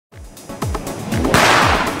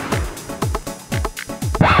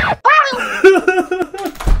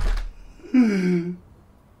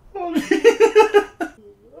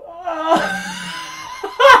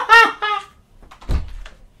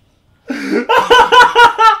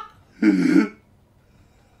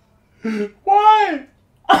Why?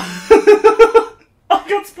 I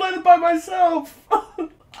got splattered by myself.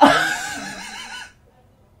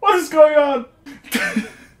 What is going on?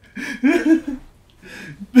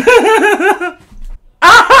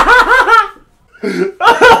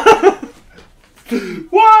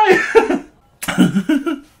 Why?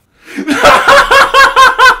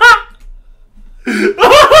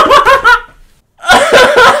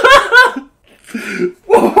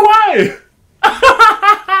 Why?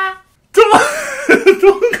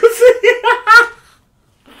 Don't go see.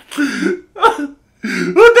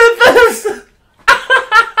 Who did this?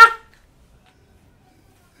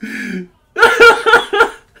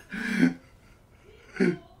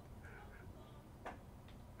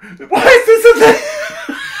 Why is this a thing?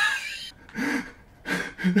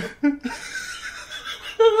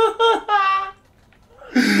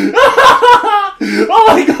 Oh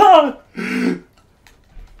my god!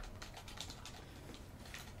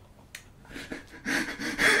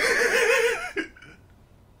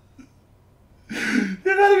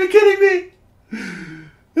 You're not even kidding me!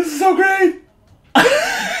 This is so great!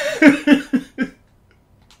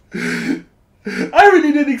 I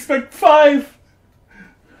really didn't expect 5!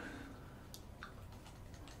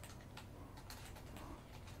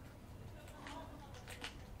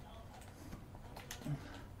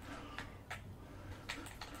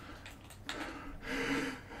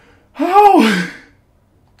 How?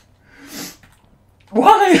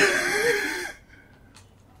 Why?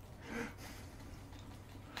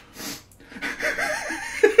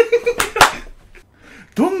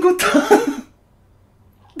 Donguta.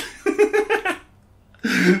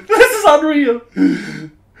 This is unreal.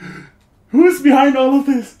 Who is behind all of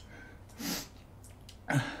this?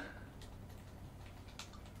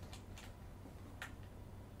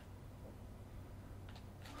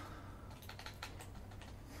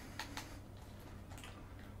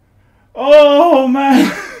 Oh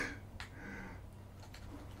man!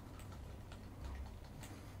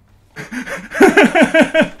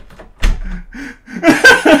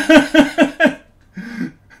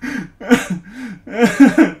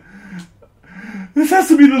 This has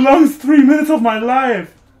to be the longest 3 minutes of my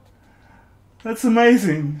life. That's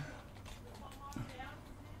amazing.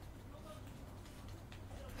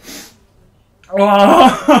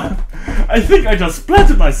 Oh, I think I just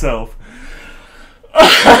splattered myself.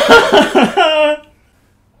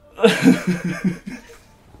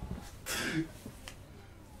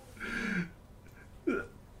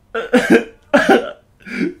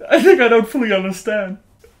 I think I don't fully understand.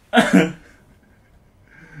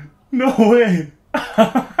 No way.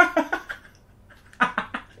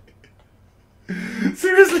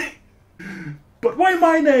 Seriously? But why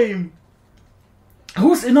my name?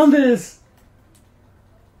 Who's in on this?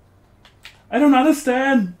 I don't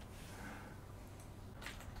understand.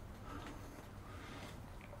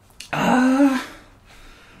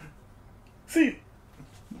 See.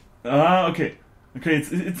 Okay. Okay,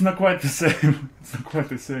 it's not quite the same. It's not quite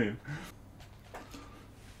the same.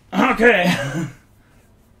 Okay.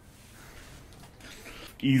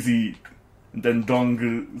 Easy. And then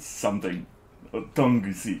dong something.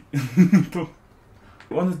 Dong si.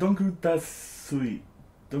 One is dongu tasui.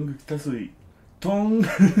 Dongu tasui.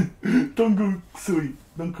 Dongu sui.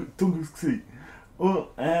 Dongu sui. Oh,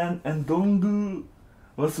 and dongu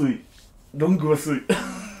wasui. Dongu wasui.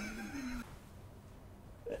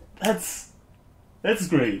 That's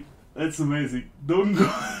great. That's amazing. Dongu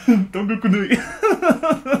kunui.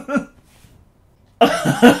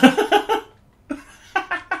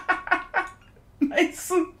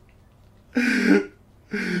 Nice.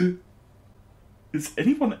 Is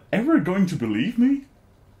anyone ever going to believe me?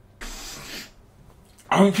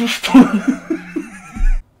 I just...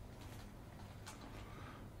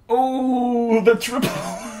 Oh, the triple!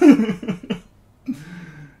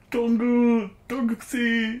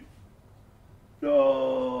 Donguxi!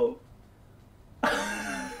 No!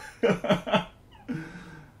 I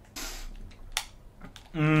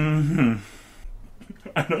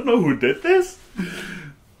don't know who did this,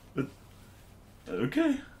 but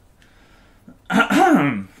okay.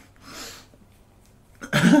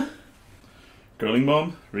 Curling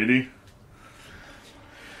bomb? Really?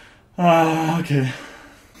 Okay.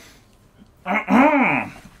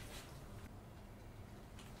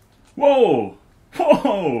 Whoa!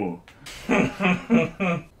 Whoa!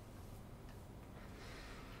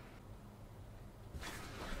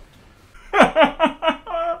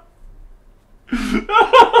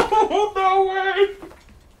 No way!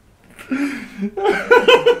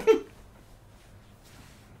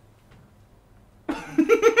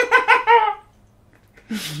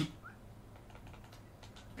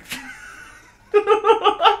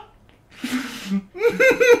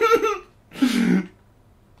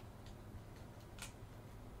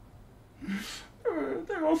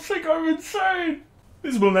 insane!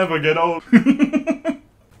 This will never get old.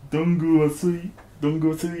 どんぐはすい、どん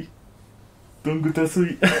ぐはすい、どんぐたす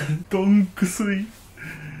い、どんくすい、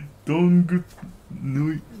どんぐ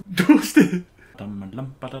ぬい。どうして？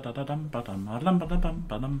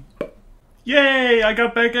 Yay! I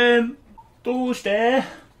got back in! どうして？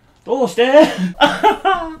どうして？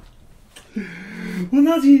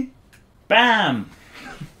同じ。Bam!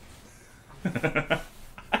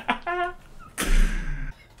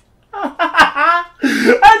 I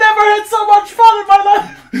never had so much fun in my life!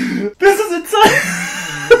 This is insane!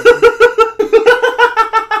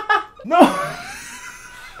 No!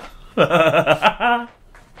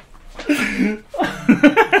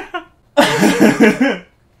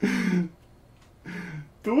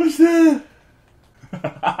どうして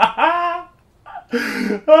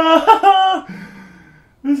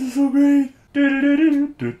？This is so great!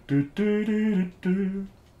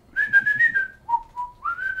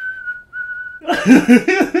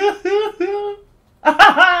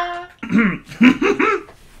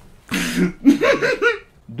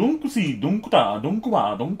 Donkusi, donkuta,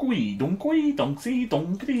 donkuwa, donkui, donkui, donksi,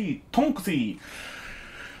 donkri, tonkusi.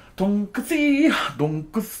 Donkusi,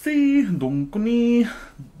 donkusi, donkuni,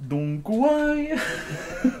 donkuai.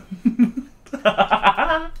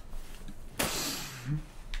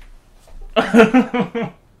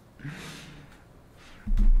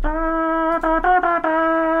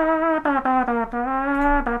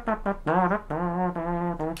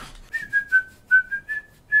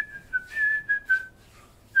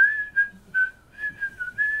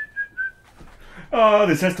 Oh,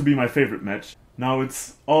 this has to be my favorite match. Now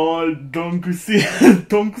it's all Donkusi.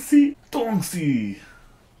 Donkusi? Donkusi.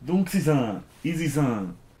 Donkusi-san.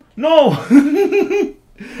 Easy-san. No!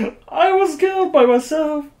 I was killed by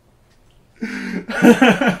myself.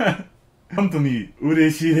 本当に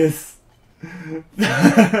嬉しいです。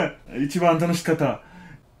一番楽しかった。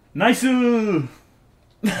ナイスー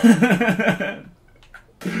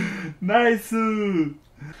ナイスー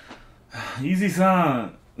イージーさ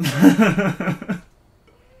ん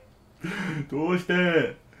どうし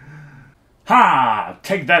てはぁ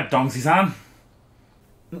Take that, Dongsy さん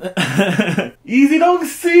Easy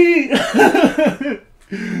Dongsy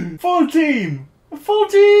Full team Full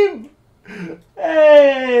team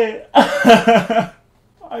Hey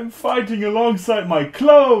I'm fighting alongside my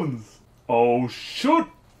clones Oh shoot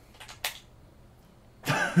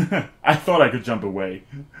I thought I could jump away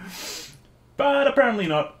but apparently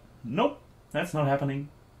not Nope, that's not happening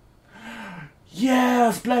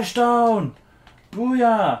Yeah, splashdown!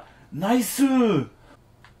 Booyah! Nice!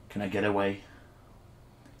 Can I get away?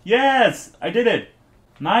 Yes! I did it!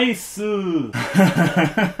 Nice!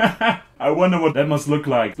 I wonder what that must look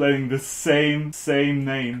like, playing the same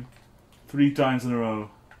name 3 times in a row.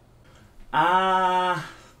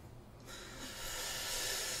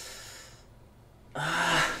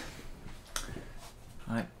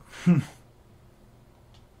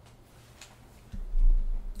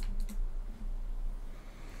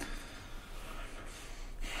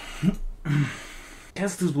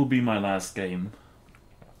 Guess this will be my last game.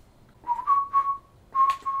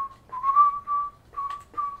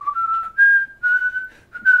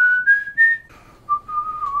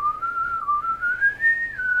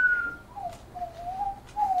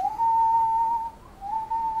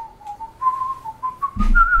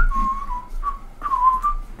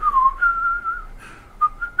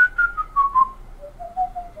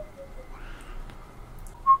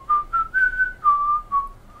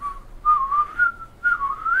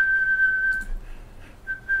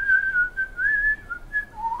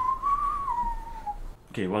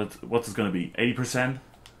 Okay, what's it gonna be? 80%?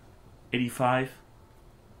 85?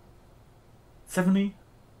 70?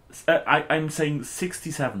 I'm saying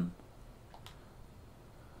 67.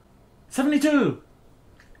 72!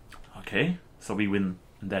 Okay, so we win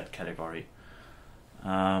in that category.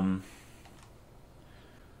 Alright.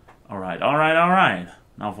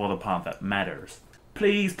 Now for the part that matters.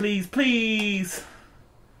 Please, please, please!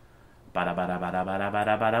 Bada bada bada bada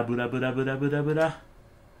bada bada buda buda buda buda buda.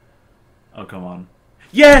 Oh, come on.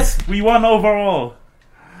 Yes! We won overall!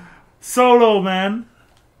 Solo, man!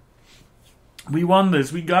 We won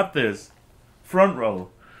this, we got this. Front row.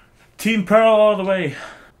 Team Pearl all the way.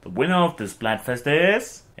 The winner of this Splatfest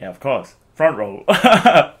is... Yeah, of course. Front row.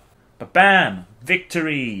 Ba-bam!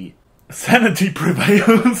 Victory! Sanity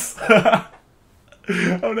prevails!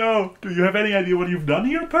 Oh no! Do you have any idea what you've done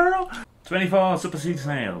here, Pearl? 24 Super Seed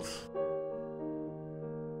Snails.